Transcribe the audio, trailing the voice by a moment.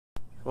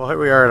Well, here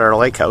we are at our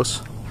lake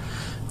house.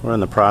 We're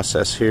in the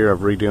process here of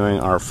redoing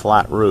our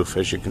flat roof.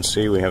 As you can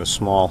see, we have a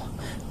small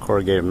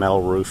corrugated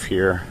metal roof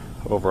here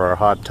over our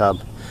hot tub.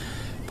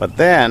 But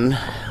then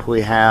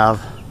we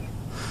have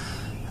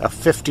a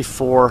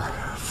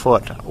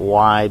 54-foot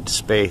wide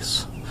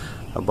space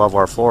above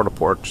our Florida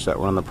porch that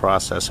we're in the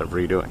process of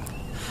redoing.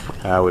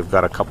 We've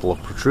got a couple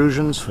of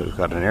protrusions. We've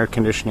got an air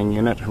conditioning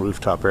unit, a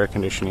rooftop air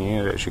conditioning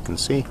unit, as you can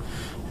see.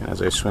 And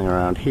as I swing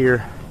around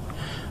here,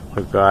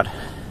 we've got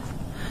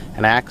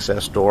an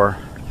access door,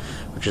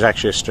 which is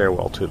actually a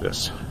stairwell to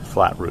this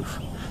flat roof.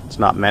 It's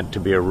not meant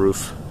to be a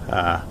roof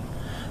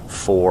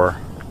for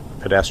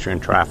pedestrian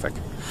traffic.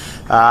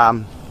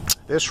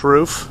 This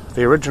roof,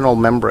 the original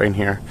membrane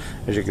here,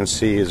 as you can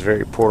see, is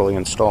very poorly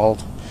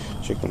installed.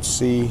 As you can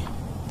see,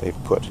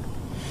 they've put,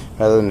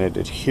 rather than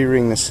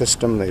adhering the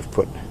system, they've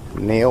put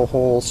nail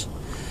holes,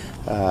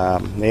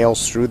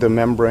 nails through the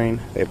membrane.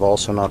 They've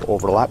also not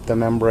overlapped the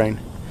membrane.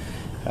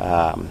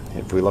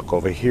 If we look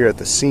over here at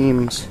the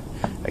seams,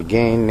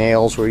 again,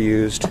 nails were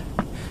used,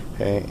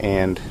 okay,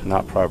 and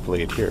not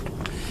properly adhered.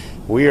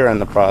 We are in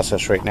the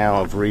process right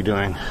now of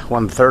redoing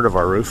 1/3 of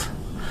our roof,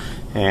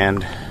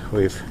 and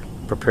we've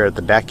prepared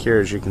the deck here.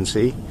 As you can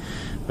see,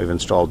 we've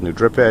installed new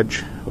drip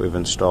edge, we've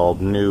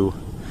installed new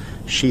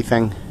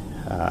sheathing,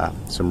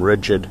 some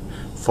rigid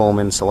foam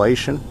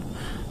insulation.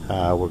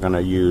 We're going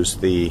to use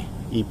the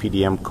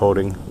EPDM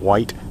coating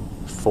white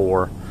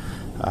for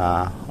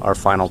our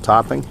final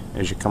topping.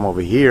 As you come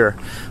over here,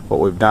 what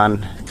we've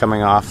done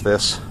coming off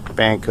this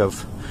bank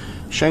of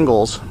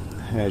shingles,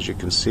 as you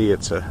can see,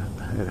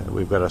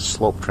 we've got a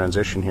slope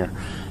transition here,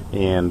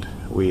 and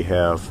we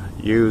have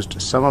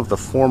used some of the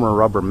former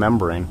rubber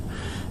membrane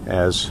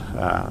as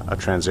a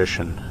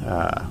transition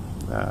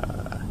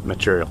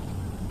material,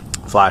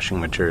 flashing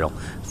material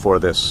for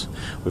this.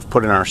 We've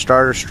put in our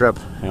starter strip,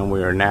 and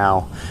we are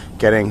now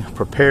getting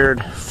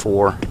prepared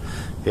for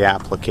the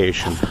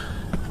application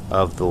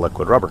of the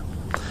liquid rubber.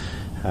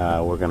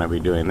 We're going to be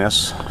doing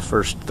this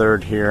first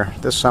third here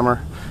this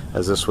summer,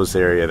 as this was the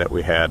area that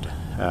we had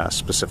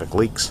specific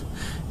leaks,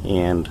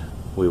 and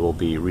we will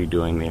be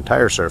redoing the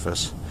entire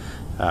surface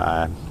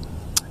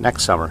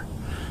next summer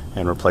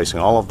and replacing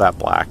all of that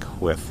black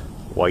with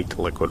white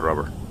liquid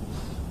rubber.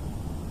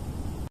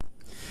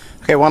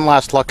 Okay, one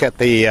last look at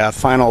the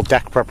final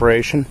deck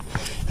preparation.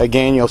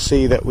 Again, you'll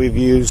see that we've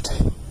used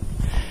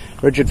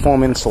rigid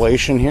foam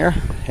insulation here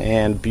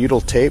and butyl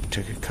tape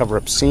to cover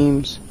up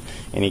seams,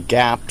 any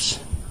gaps.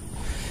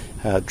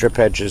 Drip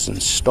edge is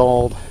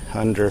installed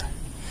under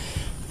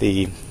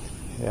the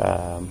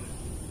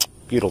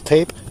butyl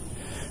tape,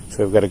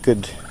 so we've got a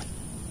good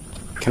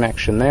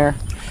connection there.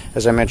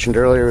 As I mentioned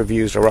earlier, we've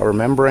used a rubber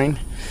membrane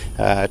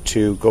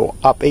to go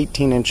up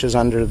 18 inches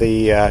under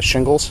the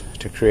shingles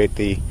to create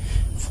the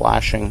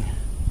flashing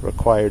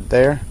required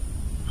there.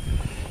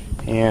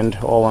 And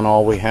all in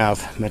all, we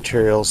have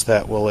materials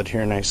that will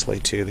adhere nicely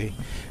to the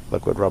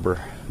liquid rubber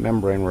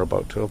membrane we're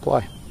about to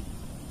apply.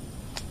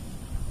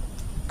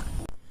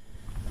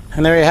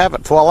 And there you have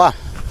it, voila!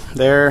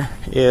 There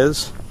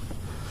is,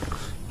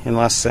 in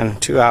less than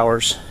 2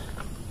 hours,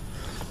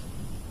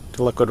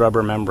 the liquid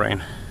rubber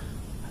membrane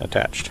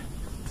attached.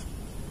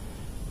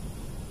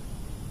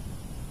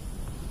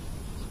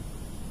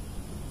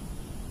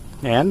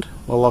 And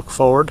we'll look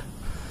forward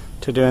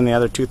to doing the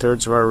other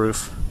 2/3 of our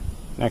roof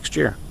next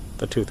year,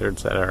 the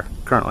 2/3 that are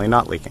currently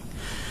not leaking.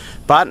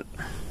 But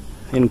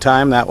in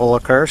time that will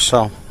occur,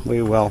 so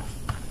we will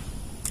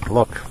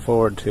look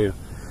forward to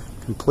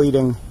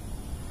completing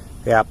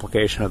the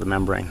application of the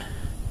membrane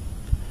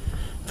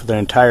for the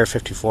entire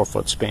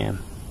 54-foot span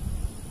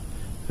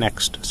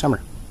next summer.